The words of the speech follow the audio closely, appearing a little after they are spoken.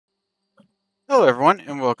Hello everyone,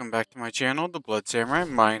 and welcome back to my channel, The Blood Samurai.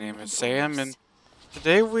 My name is Sam, and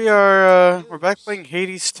today we're back playing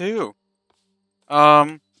Hades 2. So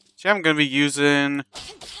I'm gonna be using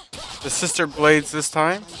the Sister Blades this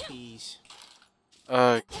time.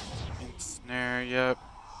 Ensnare, yep.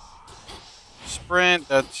 Sprint,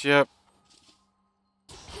 that's yep.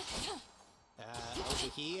 Over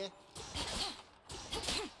here.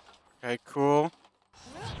 Okay, cool.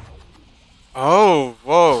 Oh,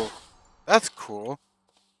 whoa. That's cool.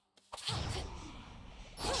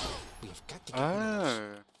 We've got to get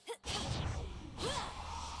Oh.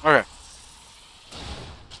 Okay.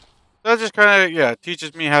 That just kinda, yeah,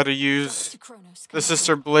 teaches me how to use the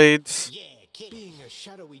Sister Blades. Yeah, being a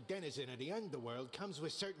shadowy denizen of the Underworld comes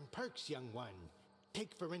with certain perks, young one.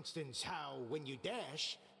 Take, for instance, how, when you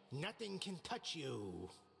dash, nothing can touch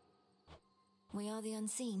you. We are the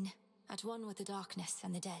unseen, at one with the darkness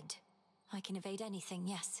and the dead. I can evade anything,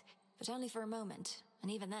 yes, but only for a moment, and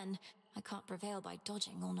even then, I can't prevail by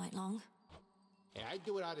dodging all night long. Yeah, I'd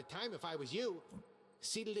do it all the time if I was you.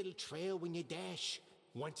 See the little trail when you dash?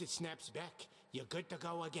 Once it snaps back, you're good to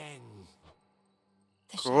go again.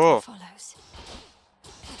 The Cool. shadow follows.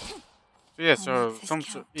 Yeah, so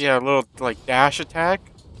a little like dash attack.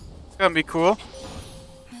 It's gonna be cool.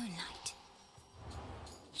 Moonlight.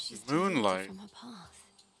 She's Moonlight. from her path.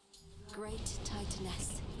 Great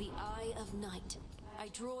Titaness, the Eye of Night. I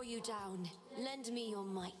draw you down. Lend me your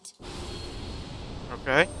might.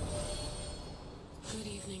 Okay. Good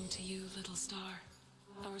evening to you, little star.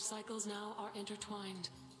 Our cycles now are intertwined,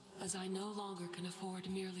 as I no longer can afford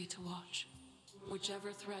merely to watch.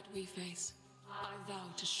 Whichever threat we face, I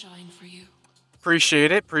vow to shine for you.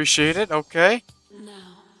 Appreciate it, okay.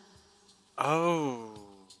 Now, Oh.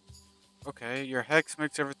 Okay, your hex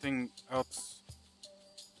makes everything else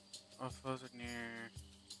near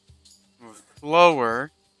move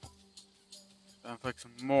slower. Inflicts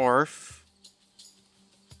morph.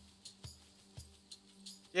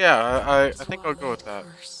 Yeah, I think I'll go with that.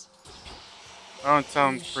 That one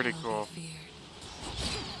sounds pretty cool.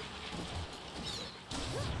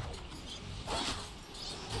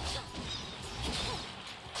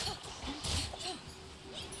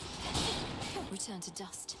 Return to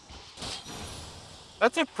dust.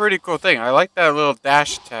 That's a pretty cool thing. I like that little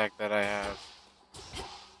dash attack that I have.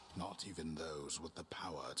 Not even those with the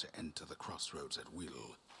power to enter the crossroads at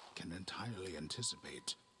will can entirely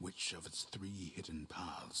anticipate which of its 3 hidden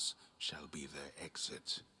paths shall be their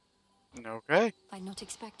exit. Okay. I'd not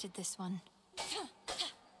expected this one.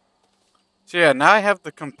 So yeah, now I have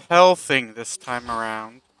the compel thing this time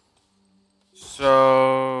around.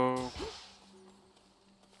 So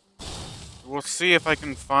we'll see if I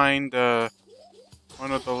can find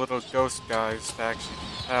one of the little ghost guys to actually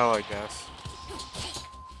compel, I guess.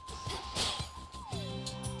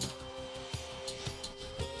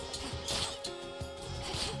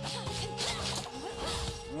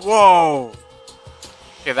 Whoa!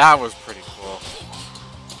 Okay, that was pretty cool.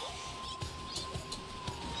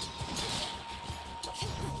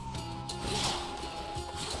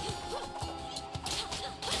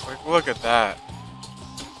 Like, look at that.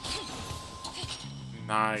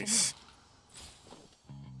 Nice.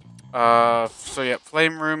 So yeah,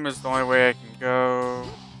 flame room is the only way I can go.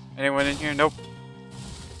 Anyone in here? Nope.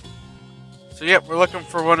 So yep, we're looking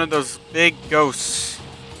for one of those big ghosts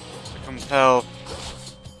to compel.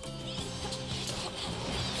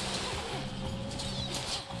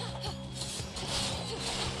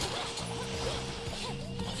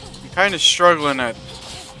 I'm kind of struggling at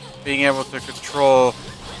being able to control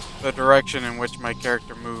the direction in which my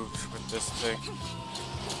character moves with this thing.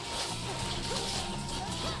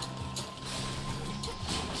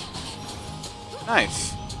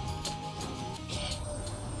 Nice.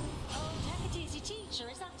 Old Hecate's your teacher,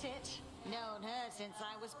 is that it? Known her since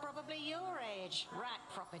I was probably your age. Right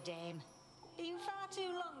proper dame. Been far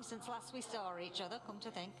too long since last we saw each other, come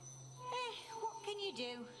to think. What can you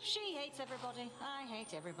do? She hates everybody. I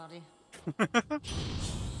hate everybody.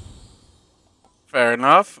 Fair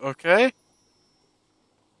enough. Okay.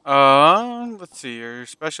 Let's see. Your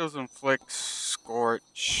specials inflict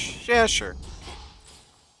scorch. Yeah, sure.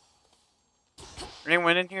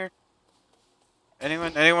 Anyone in here?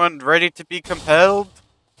 Anyone ready to be compelled?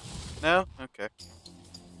 No? Okay.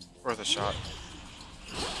 Worth a shot.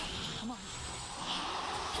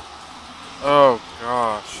 Oh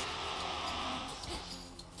gosh.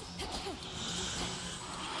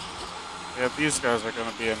 Yeah, these guys are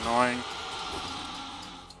gonna be annoying.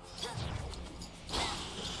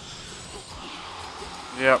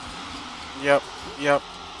 Yep. Yep. Yep.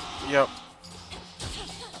 Yep.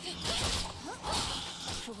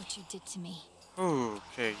 For what you did to me. Ooh,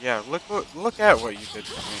 okay, yeah. Look at what you did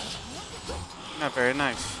to me. Not very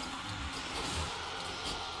nice.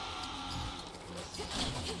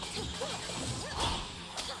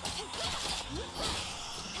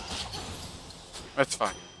 That's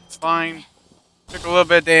fine. It's fine. Took a little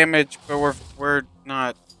bit of damage, but we're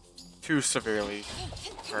not too severely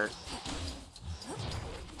hurt.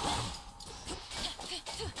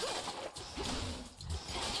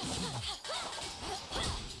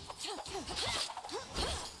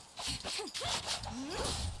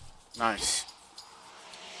 Nice.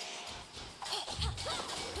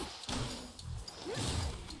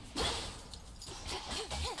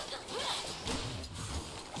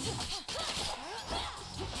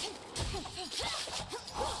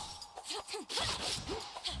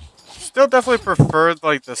 Still definitely preferred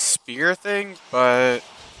like the spear thing, but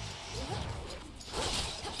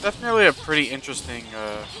definitely a pretty interesting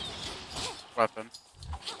weapon.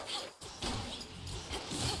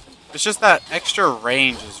 It's just that extra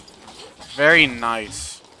range is very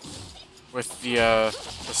nice with the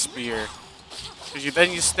spear, because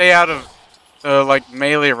then you stay out of the like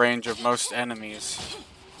melee range of most enemies.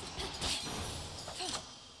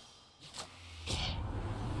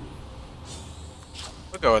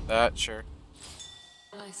 We'll go with that, sure.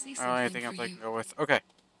 I see Anything something else for I you. can go with? Okay.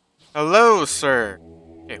 Hello, sir.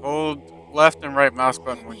 Okay, hold left and right mouse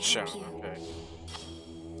button when shown. Okay. See you in the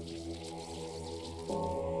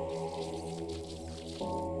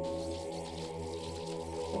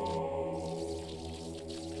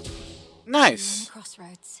Nice.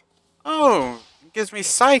 crossroads. Oh, it gives me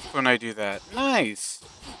sight when I do that. Nice.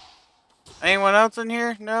 Anyone else in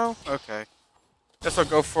here? No? Okay. Guess I'll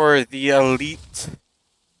go for the elite.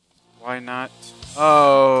 Why not?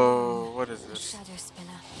 Oh, what is this? Shadow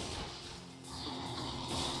spinner.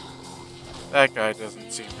 That guy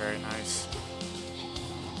doesn't seem very nice.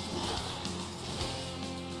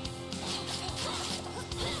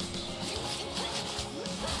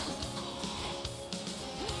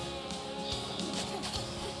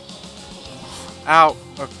 Ow.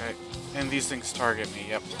 Okay. And these things target me,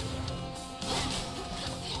 yep.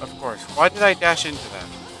 Of course. Why did I dash into that?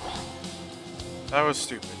 That was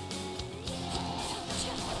stupid.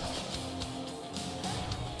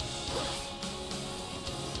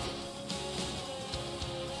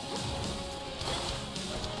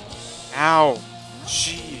 Ow.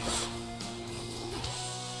 Jeez.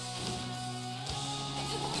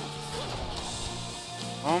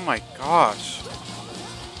 Oh my gosh.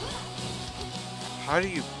 How do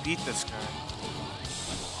you beat this guy?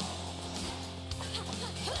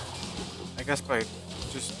 I guess by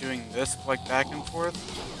just doing this like back and forth.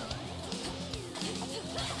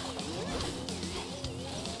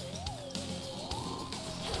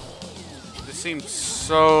 This seems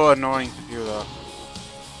so annoying to do though.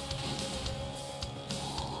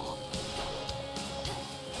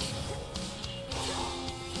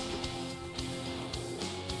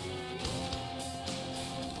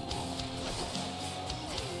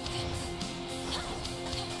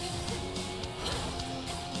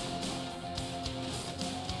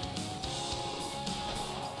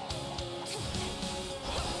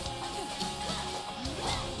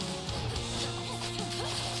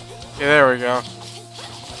 Okay, there we go.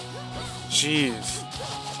 Jeez.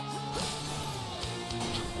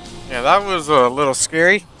 Yeah, that was a little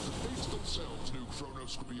scary. Fates themselves knew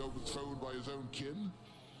Kronos could be overthrown by his own kin.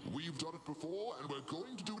 We've done it before, and we're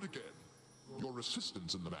going to do it again. Your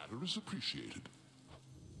assistance in the matter is appreciated.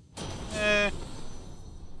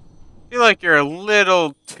 Feel like you're a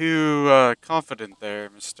little too confident there,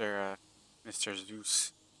 Mr.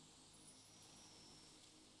 Zeus.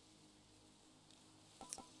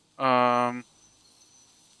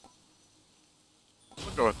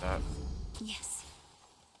 We'll go with that. Yes.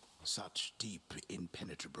 Such deep,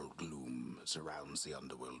 impenetrable gloom surrounds the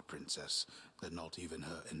Underworld princess that not even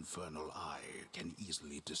her infernal eye can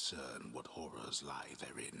easily discern what horrors lie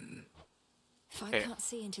therein. If I Okay. can't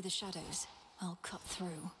see into the shadows, I'll cut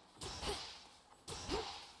through.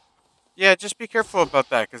 Yeah, just be careful about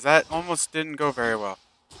that, because that almost didn't go very well.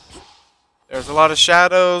 There's a lot of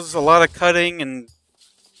shadows, a lot of cutting, and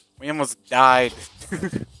we almost died.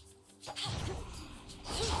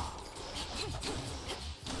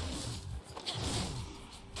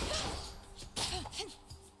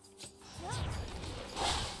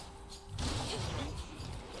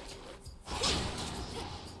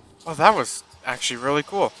 Oh, that was actually really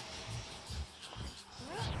cool.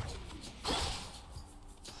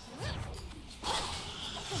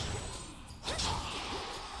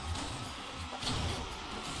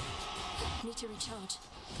 Need to recharge.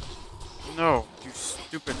 No, you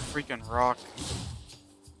stupid freaking rock.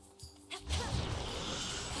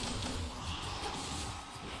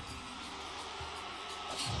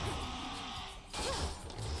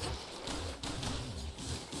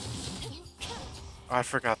 I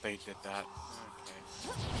forgot they did that.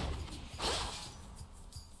 Okay.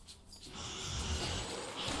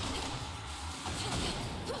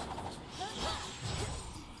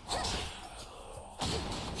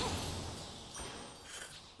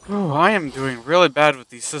 Oh, I am doing really bad with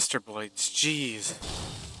these sister blades. Jeez.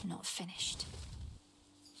 Not finished.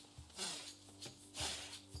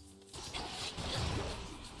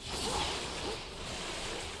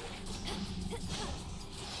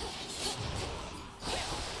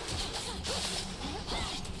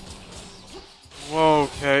 Whoa,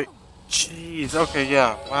 okay. Jeez, okay,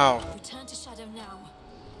 yeah, wow. Return to shadow now.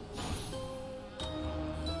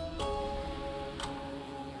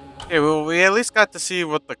 Okay, well, we at least got to see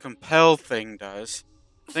what the compel thing does.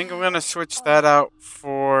 I think I'm gonna switch that out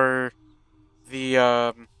for the,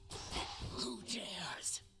 Who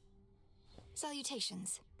dares?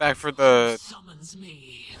 Salutations. back for the, Summons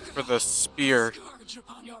me. spear. Scourge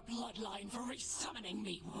upon your bloodline for resummoning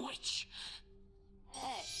me, witch.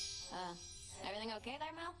 Hey, everything okay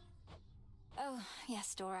there, Mel? Oh,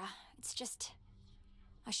 yes, Dora. It's just...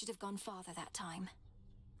 I should have gone farther that time.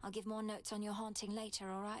 I'll give more notes on your haunting later,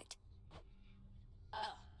 alright?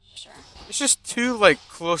 Oh, sure. It's just too, like,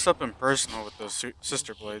 close up and personal with those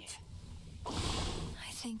sister blades.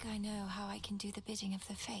 I think I know how I can do the bidding of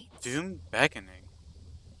the fates. Doom beckoning.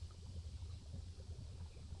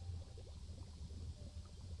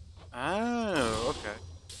 Oh, okay.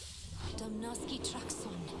 Domnoski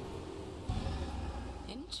Traxon.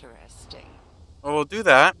 Interesting. Well, we'll do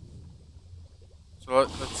that. So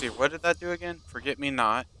let's see. What did that do again? Forget me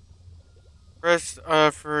not. Press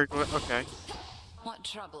okay. What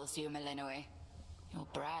troubles you, Melinoi? Your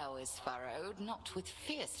brow is furrowed, not with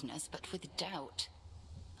fierceness, but with doubt.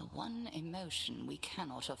 The one emotion we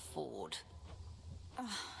cannot afford.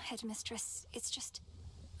 Oh, Headmistress, it's just...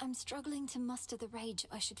 I'm struggling to muster the rage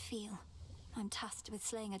I should feel. I'm tasked with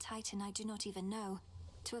slaying a titan I do not even know.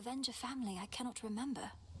 To avenge a family I cannot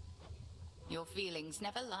remember. Your feelings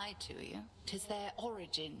never lie to you. 'Tis their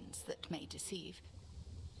origins that may deceive.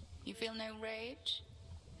 You feel no rage?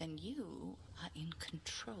 Then you are in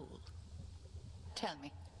control. Tell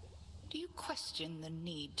me, do you question the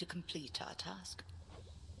need to complete our task?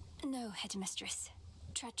 No, Headmistress.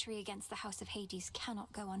 Treachery against the House of Hades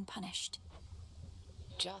cannot go unpunished.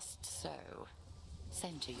 Just so.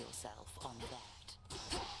 Center yourself on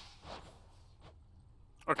that.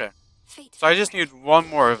 Okay. Fate So I just need one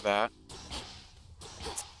more of that.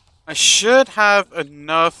 I should have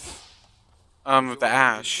enough of the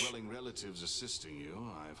ash. Dwelling relatives assisting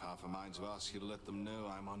you, I've half a mind to ask you to let them know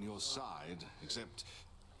I'm on your side, except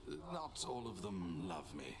not all of them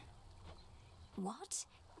love me. What?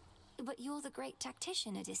 But you're the great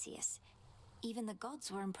tactician, Odysseus. Even the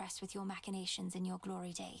gods were impressed with your machinations in your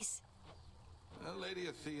glory days. Lady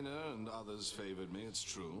Athena and others favored me, it's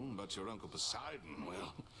true, but your Uncle Poseidon,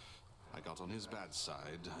 well, I got on his bad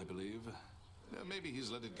side, I believe. Maybe he's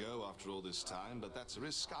let it go after all this time, but that's a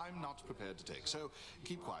risk I'm not prepared to take. So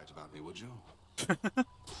keep quiet about me, would you?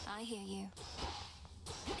 I hear you.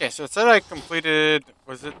 Okay, so it said I completed,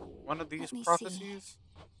 was it one of these Let me see. prophecies?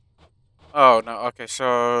 Oh, no, okay,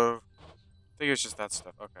 so I think it was just that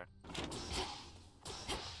stuff, okay.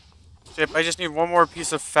 Chip, I just need one more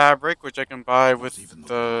piece of fabric, which I can buy with Even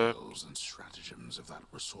the... wiles and stratagems of that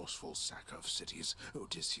resourceful sacker of cities,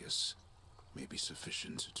 Odysseus, may be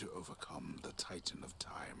sufficient to overcome the Titan of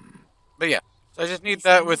Time. But yeah, so I just need I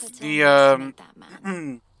that never with told the, you to make that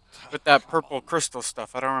man. with that purple crystal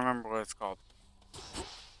stuff. I don't remember what it's called.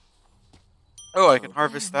 Oh, I can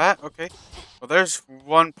harvest that? Okay. Well, there's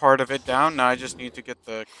one part of it down. Now I just need to get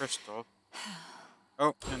the crystal.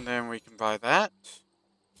 Oh, and then we can buy that.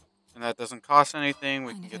 And that doesn't cost anything.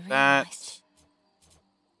 We I can never get that. realized.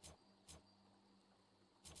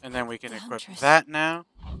 And then we can The equip Huntress. that now.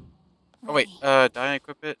 Oh, wait. Ready. Did I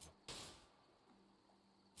equip it?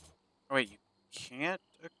 Oh, wait. You can't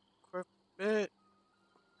equip it?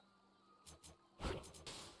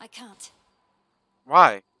 I can't.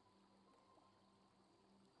 Why?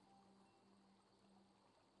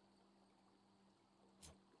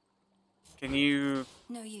 Can you...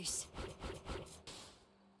 No use.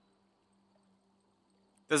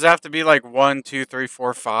 Does it have to be like 1, 2, 3,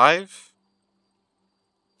 4, 5?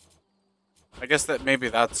 I guess that maybe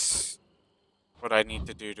that's what I need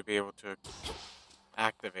to do to be able to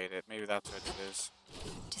activate it. Maybe that's what it is.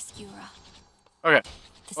 Discura. Okay,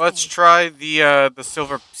 The let's spade. try the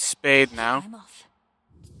silver spade now. I'm off.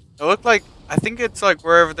 It looked like, I think it's like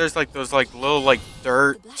wherever there's like those like little like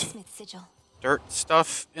The blacksmith sigil. dirt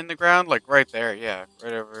stuff in the ground, like right there, yeah,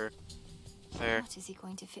 right over there. What, is he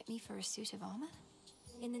going to fit me for a suit of armor?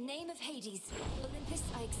 In the name of Hades, Olympus,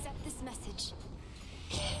 I accept this message.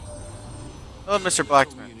 Hello, Mr. Told me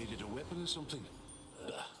Blacksmith. you needed a weapon or something.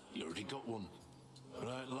 You already got one.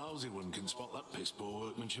 Right, lousy one can spot that piss poor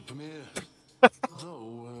workmanship from here.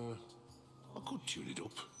 Though, I could tune it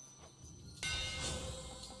up.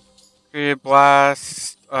 Create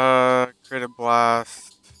blast. Create a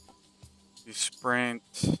blast. You sprint.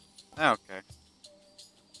 Okay.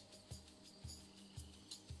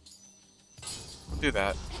 We'll do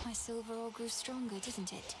that. My silver all grew stronger,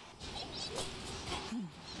 didn't it?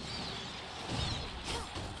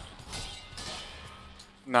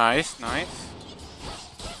 Nice, nice.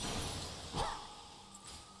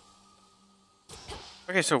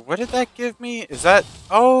 Okay, so what did that give me? Is that...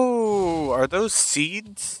 Oh, are those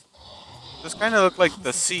seeds? Those kind of look like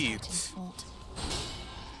the seeds.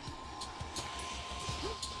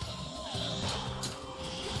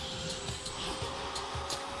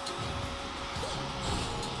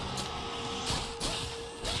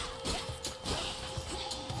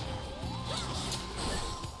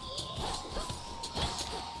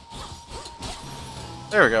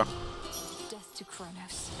 There we go. Death to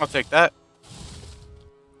Kronos. I'll take that.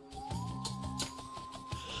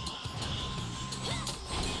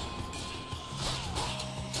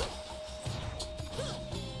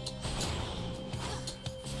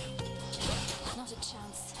 Not a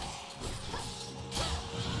chance.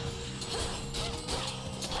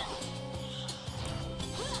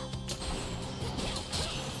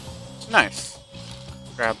 Nice.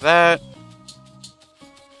 Grab that.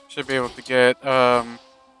 Should be able to get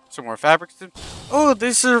some more fabrics. Oh,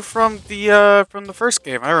 these are from the first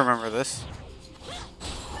game. I remember this.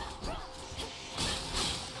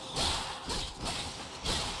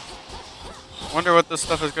 Wonder what this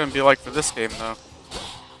stuff is going to be like for this game, though.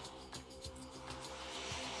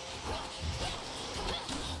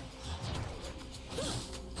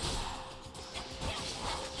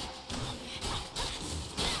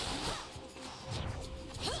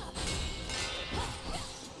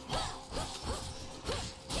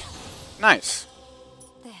 Nice.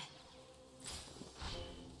 There.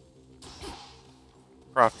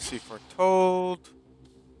 Prophecy foretold.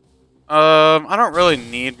 I don't really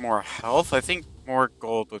need more health. I think more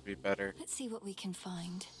gold would be better. Let's see what we can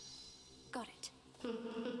find. Got it.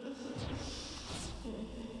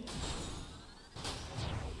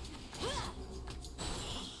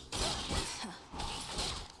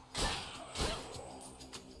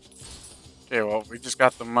 Okay, well, we just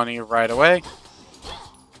got the money right away.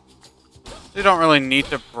 You don't really need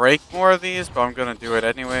to break more of these, but I'm gonna do it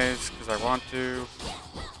anyways because I want to.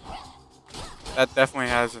 That definitely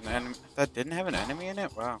has an enemy. That didn't have an enemy in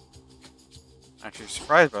it? Wow. Actually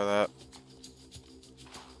surprised by that.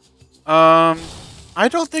 I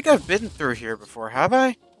don't think I've been through here before, have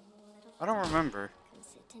I? I don't remember.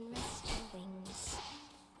 Sit and rest your wings.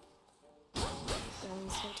 I've grown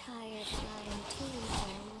so tired flying to and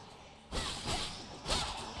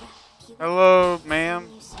from. Hello, ma'am.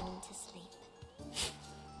 You soon to sleep.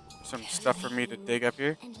 Some stuff for me to dig up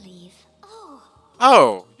here. And leave. Oh,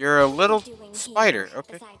 Oh, you're a little doing spider. here?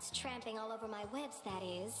 Okay. Besides tramping all over my webs, that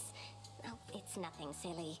is. Oh, it's nothing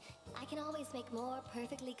silly. I can always make more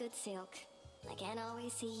perfectly good silk. I can't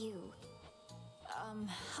always see you.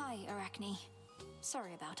 Hi, Arachne.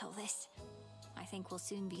 Sorry about all this. I think we'll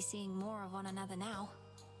soon be seeing more of one another now.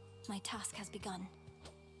 My task has begun.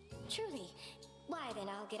 Truly. Why then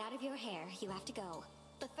I'll get out of your hair. You have to go.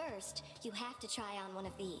 But first, you have to try on one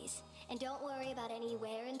of these. And don't worry about any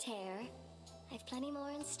wear and tear. I've plenty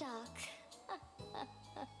more in stock.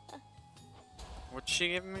 What's she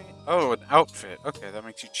giving me? Oh, an outfit. Okay, that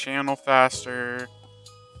makes you channel faster.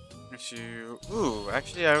 Makes you... Ooh,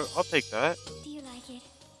 actually, I'll take that. Do you like it?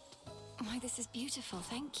 Why, this is beautiful,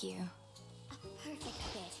 thank you. A perfect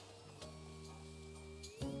fit.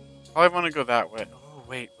 Probably want to go that way. Oh,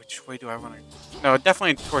 wait, which way do I want to... No,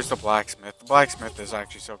 definitely towards the blacksmith. The blacksmith is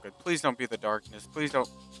actually so good. Please don't be the darkness. Please don't...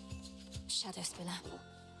 Shadow Spinner.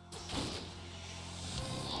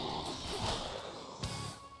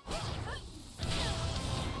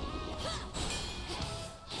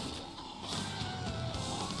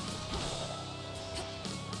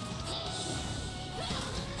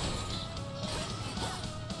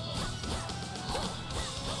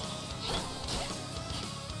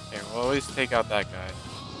 Okay, we'll always take out that guy.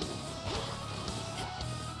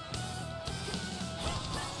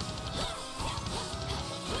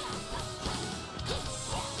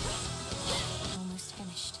 Almost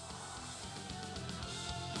finished.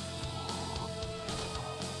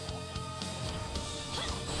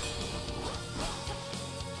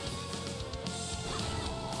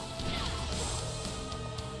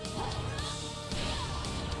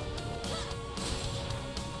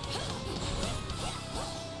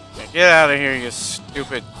 Get out of here, you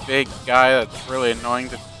stupid big guy that's really annoying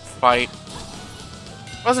to fight.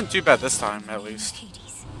 Wasn't too bad this time, at least.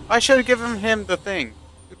 Hades. I should have given him the thing.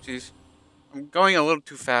 Oopsies. I'm going a little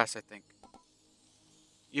too fast, I think.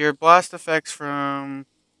 Your blast effects from...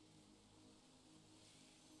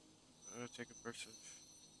 take a burst of...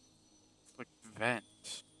 Flick vent.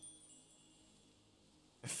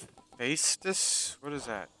 Face this? What is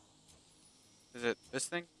that? Is it this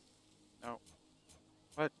thing? No.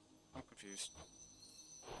 What? I'm confused.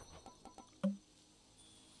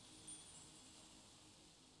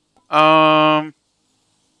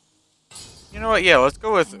 You know what? Yeah, let's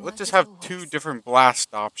go with... Let's just have two different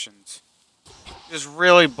blast options. Just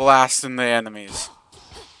really blasting the enemies.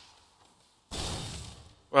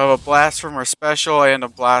 We'll have a blast from our special and a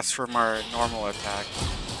blast from our normal attack.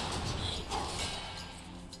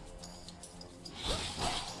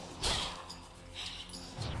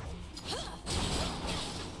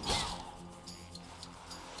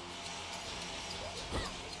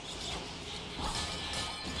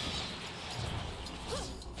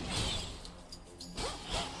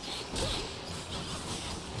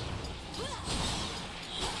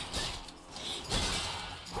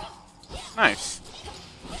 Nice.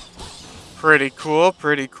 Pretty cool,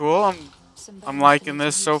 pretty cool. I'm liking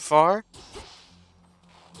this so far.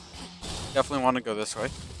 Definitely want to go this way.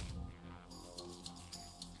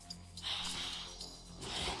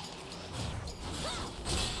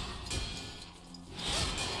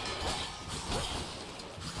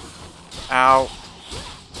 Ow.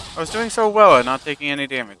 I was doing so well at not taking any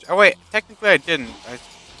damage. Oh wait, technically I didn't. I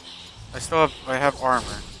have armor.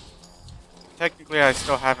 Technically I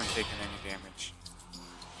still haven't taken any damage.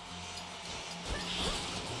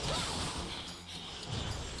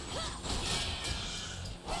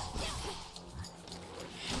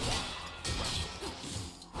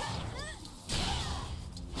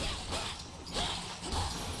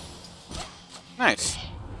 Nice.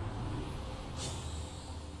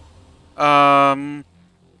 I'll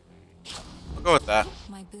go with that.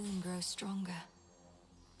 My boon grows stronger.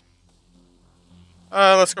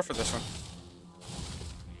 Let's go for this one.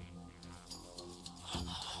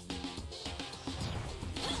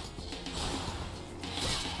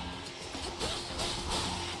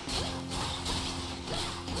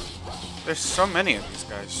 There's so many of these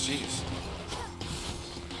guys, jeez.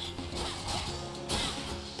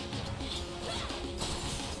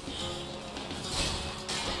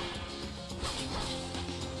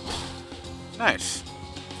 Nice.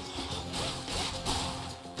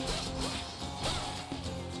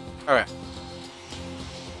 Okay.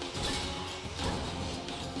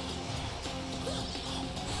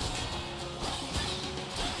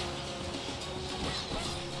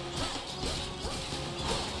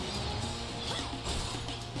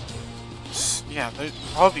 Yeah,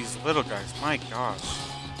 all these little guys, my gosh.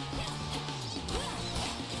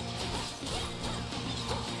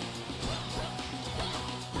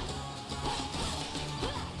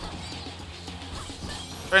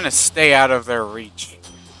 Trying to stay out of their reach.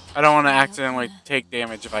 I don't want to accidentally take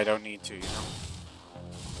damage if I don't need to, you know?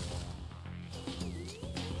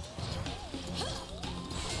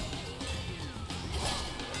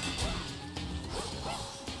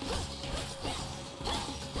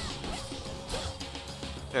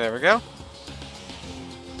 Okay, there we go.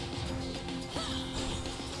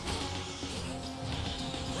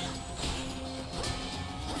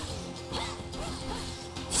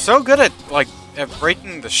 So good at, like, at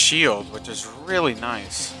breaking the shield, which is really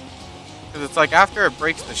nice. Because it's like after it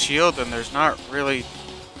breaks the shield, then there's not really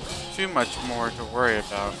too much more to worry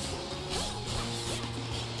about.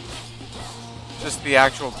 Just the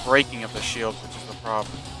actual breaking of the shield, which is the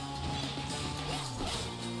problem.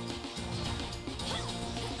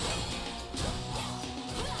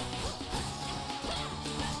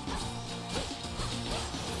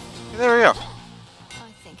 There we go.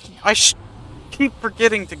 I keep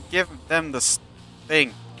forgetting to give them this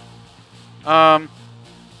thing. We'll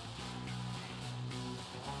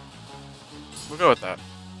go with that.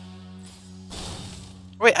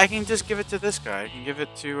 Wait, I can just give it to this guy. I can give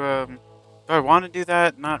it to, do I want to do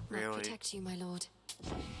that? Not really. Protect you, my lord.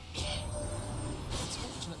 It's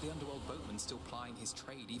fortunate the Underworld boatman's still plying his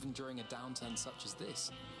trade even during a downturn such as this.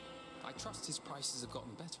 I trust his prices have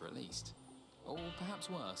gotten better at least. Or perhaps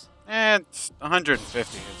worse. It's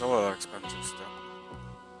 150. It's a little expensive still.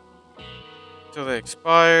 Till they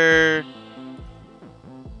expire.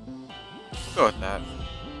 Go with that.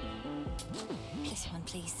 This one,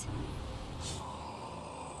 please.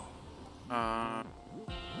 Go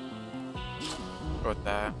with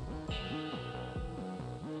that.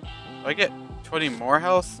 Do I get 20 more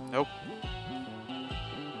health? Nope.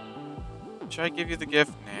 Should I give you the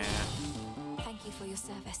gift? Nah. Thank you for your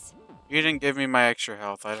service. You didn't give me my extra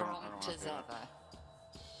health. I don't Prompt want as to do it. ever.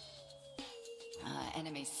 Our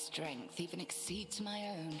enemy's strength even exceeds my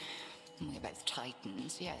own. We're both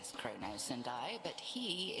titans, yes, Kronos and I, but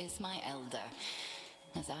he is my elder,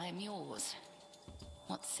 as I am yours.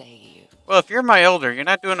 What say you? Well, if you're my elder, you're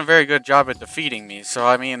not doing a very good job at defeating me, so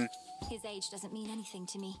I mean... His age doesn't mean anything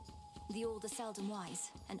to me. The old are seldom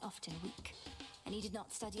wise, and often weak. And he did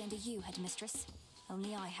not study under you, headmistress.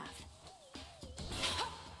 Only I have.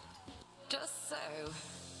 Just so.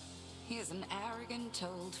 He is an arrogant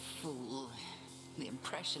old fool. The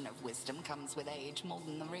impression of wisdom comes with age more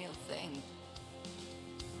than the real thing.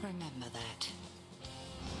 Remember that.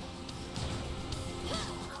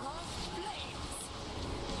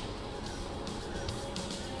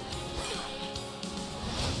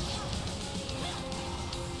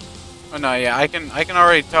 Oh no, yeah, I can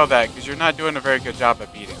already tell that, because you're not doing a very good job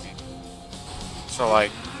at beating me. So,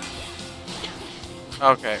 like...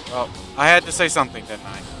 Okay, well, I had to say something, didn't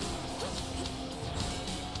I?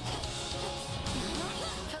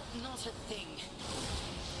 Not a thing.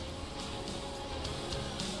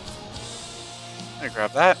 Let me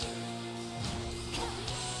grab that.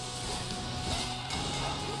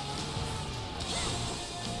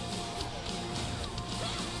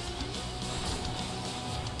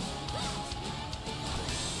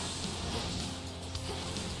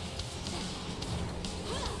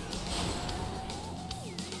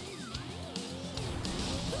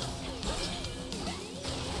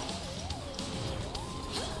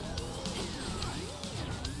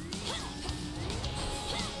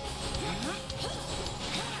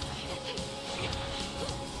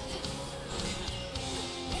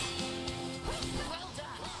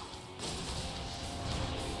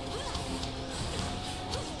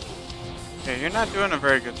 Okay, you're not doing a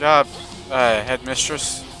very good job,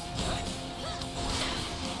 headmistress.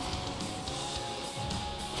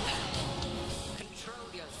 Control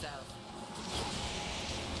yourself.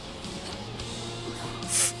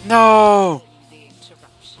 No! The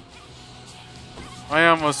interruption. I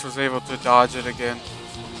almost was able to dodge it again.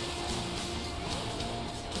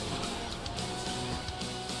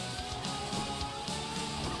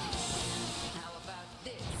 How about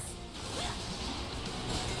this?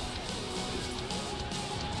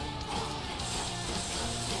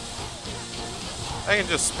 I can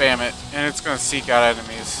just spam it, and it's gonna seek out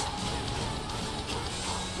enemies.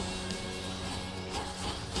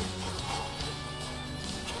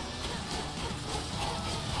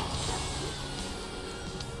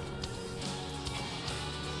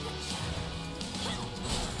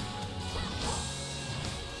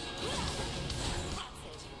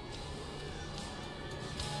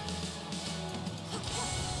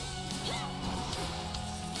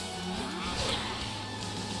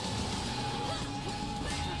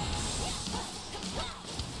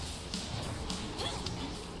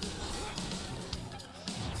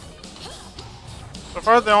 So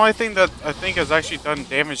far, the only thing that I think has actually done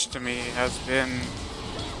damage to me has been,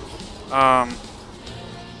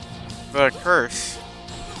 the curse.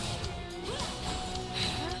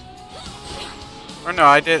 Or no,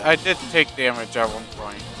 I did take damage at one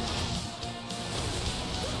point.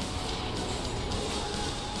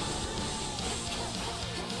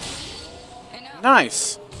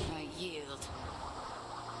 Nice. I yield.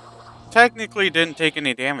 Technically didn't take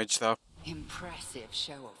any damage though. Impressive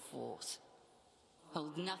show of force.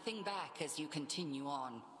 Hold nothing back as you continue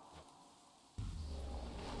on.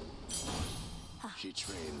 She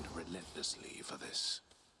trained relentlessly for this.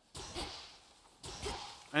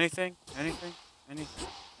 Anything? Anything? Anything?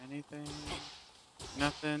 Anything?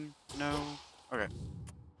 Nothing? No? Okay.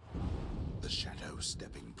 The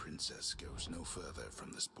shadow-stepping princess goes no further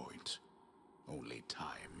from this point. Only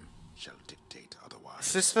time shall dictate otherwise.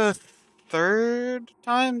 Is this the third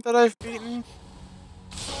time that I've beaten?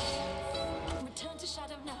 Return to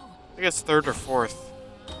Shadow now. I think it's third or fourth.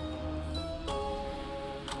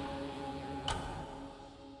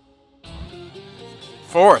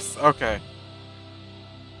 Fourth, okay.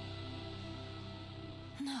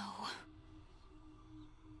 No.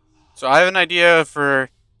 So I have an idea for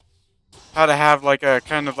how to have like a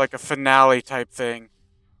kind of like a finale type thing.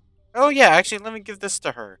 Oh yeah, actually let me give this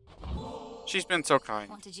to her. She's been so kind.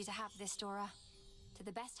 Wanted you to have this, Dora. To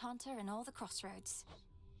the best hunter in all the crossroads.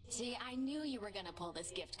 See, I knew you were gonna pull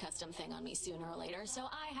this gift custom thing on me sooner or later, so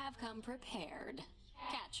I have come prepared.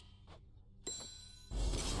 Catch.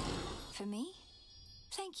 For me?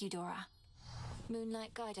 Thank you, Dora.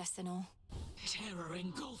 Moonlight guide us and all. Terror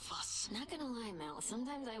engulf us. Not gonna lie, Mel,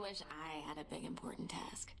 sometimes I wish I had a big important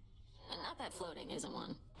task. And not that floating isn't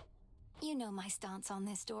one. You know my stance on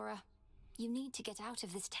this, Dora. You need to get out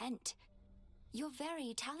of this tent. You're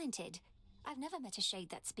very talented. I've never met a shade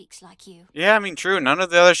that speaks like you. Yeah, I mean, true. None of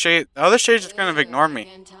the other shades just kind of ignore me.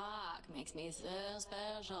 Can talk. Makes me so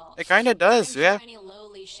special. It kind of does, I'm yeah. sure any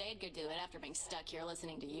lowly shade could do it after being stuck here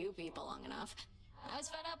listening to you people long enough. I was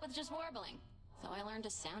fed up with just warbling, so I learned to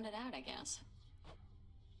sound it out, I guess.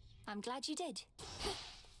 I'm glad you did.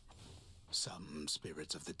 Some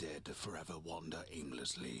spirits of the dead forever wander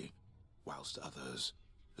aimlessly, whilst others,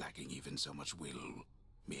 lacking even so much will,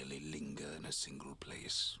 merely linger in a single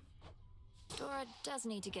place. Dora does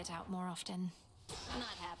need to get out more often.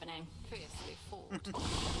 Not happening. Fiercely fought.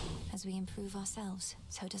 As we improve ourselves,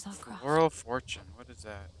 so does our craft. Oral fortune. What is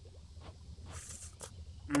that?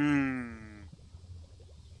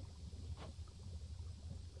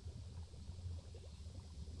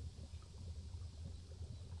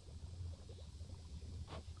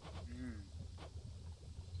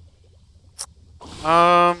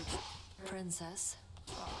 Princess.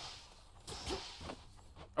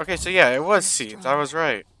 Okay, so yeah, it was seeds. I was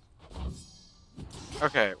right.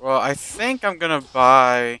 Okay, well, I think I'm gonna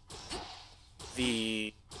buy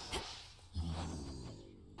the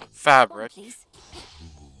fabric.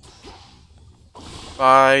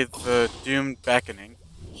 Buy the Doomed Beckoning.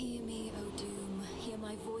 Hear me, O Doom. Hear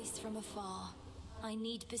my voice from afar. I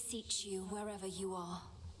need beseech you wherever you are.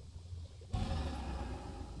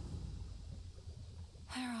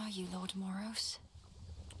 Where are you, Lord Moros?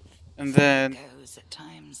 And then... goes at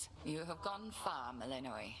times. You have gone far,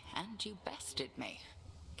 Malinois, and you bested me.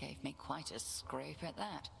 Gave me quite a scrape at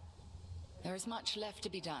that. There is much left to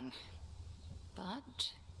be done.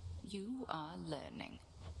 But you are learning.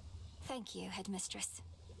 Thank you, Headmistress.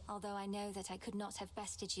 Although I know that I could not have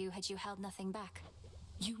bested you had you held nothing back.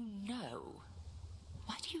 You know?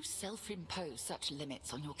 Why do you self-impose such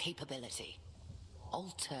limits on your capability?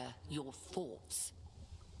 Alter your thoughts.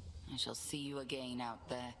 I shall see you again out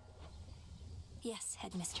there. Yes,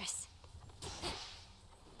 Headmistress.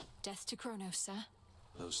 Death to Kronos, sir.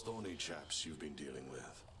 Those thorny chaps you've been dealing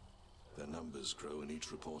with. Their numbers grow in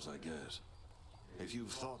each report I get. If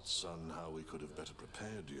you've thoughts on how we could have better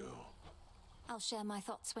prepared you... I'll share my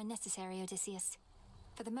thoughts when necessary, Odysseus.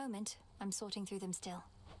 For the moment, I'm sorting through them still.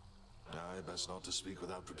 I best not to speak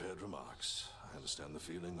without prepared remarks. I understand the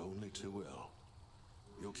feeling only too well.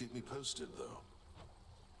 You'll keep me posted, though.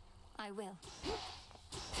 I will.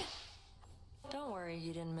 Don't worry,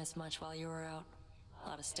 you didn't miss much while you were out. A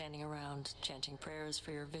lot of standing around, chanting prayers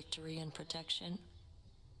for your victory and protection.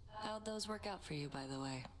 How'd those work out for you, by the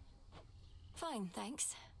way? Fine,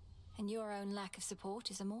 thanks. And your own lack of support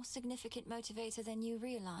is a more significant motivator than you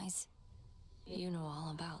realize. You know all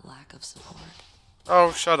about lack of support.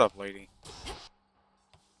 Oh, shut up, lady.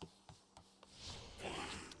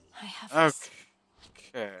 I have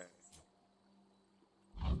Okay.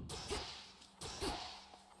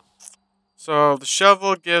 So, the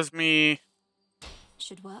shovel gives me...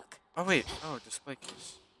 Should work. Oh, wait. Oh, display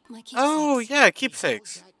case. My keepsakes. Oh, yeah,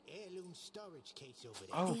 keepsakes.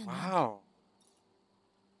 Oh, The wow.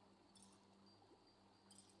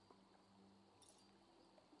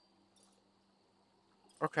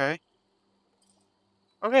 Okay.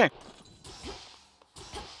 Okay.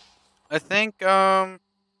 I think I'm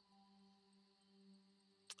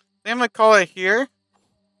gonna call it here.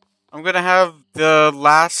 I'm gonna have the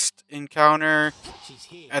last encounter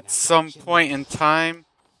at some point in time.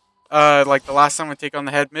 Like the last time I take on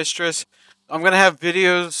the headmistress. I'm gonna have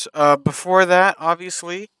videos before that,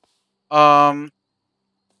 obviously.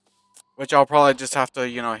 Which I'll probably just have to,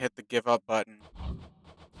 you know, hit the give up button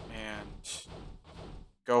and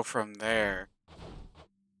go from there.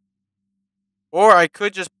 Or I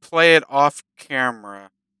could just play it off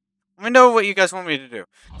camera. Let me know what you guys want me to do.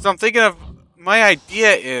 So I'm thinking of, my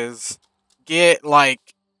idea is get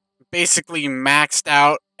like basically maxed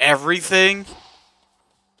out everything.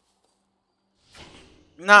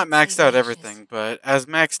 Not maxed out everything, but as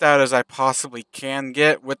maxed out as I possibly can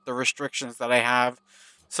get with the restrictions that I have.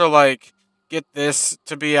 So like get this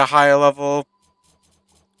to be a high level.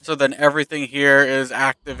 So then everything here is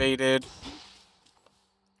activated.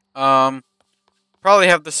 Probably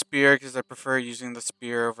have the spear because I prefer using the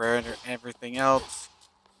spear over everything else.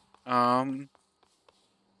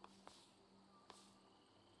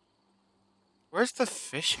 Where's the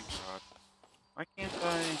fishing rod? Why can't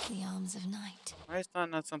I? The arms of night. Why is that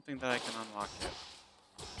not something that I can unlock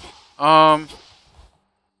yet?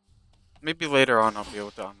 Maybe later on I'll be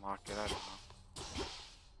able to unlock it. I don't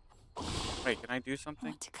know. Wait, can I do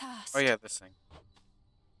something? Oh yeah, this thing.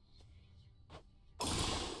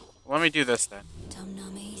 Let me do this then.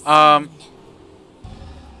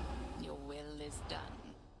 Your will is done.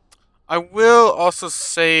 I will also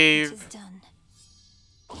save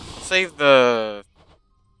save the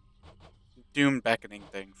Doom beckoning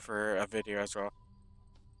thing for a video as well.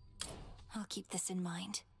 I'll keep this in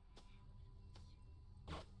mind.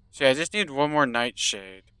 So yeah, I just need one more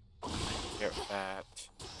nightshade. I can get that.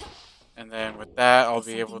 And then with that, I'll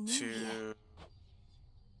be able to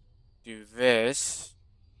do this.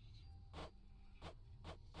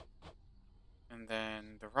 And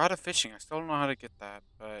then the rod of fishing, I still don't know how to get that,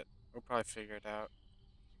 but we'll probably figure it out.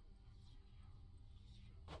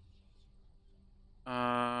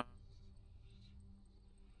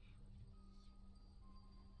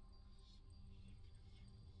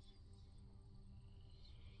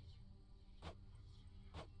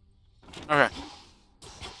 Okay.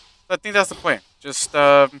 So I think that's the plan. Just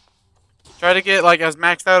try to get like as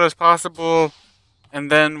maxed out as possible, and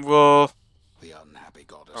then we'll. The unhappy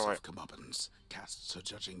goddess of comeuppance casts her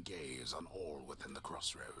judging gaze on all within the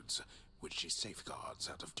crossroads, which she safeguards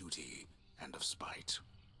out of duty and of spite.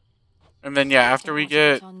 And then yeah, after we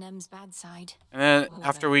get, on Nem's bad side. and then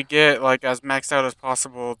after we get like as maxed out as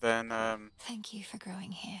possible, then Thank you for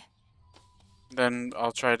growing here. Then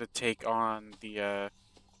I'll try to take on the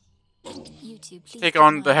Take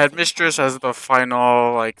on the headmistress as the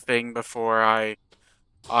final like thing before I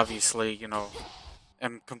obviously, you know,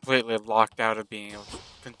 am completely locked out of being able to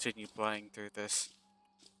continue playing through this.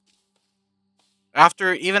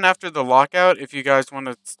 Even after the lockout, if you guys want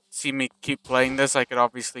to see me keep playing this, I could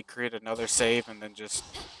obviously create another save and then just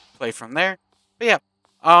play from there. But yeah,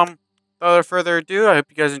 without further ado, I hope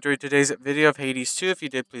you guys enjoyed today's video of Hades 2. If you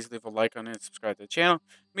did, please leave a like on it and subscribe to the channel.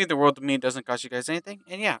 It means the world to me. It doesn't cost you guys anything.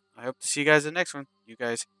 And yeah, I hope to see you guys in the next one. You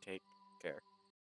guys take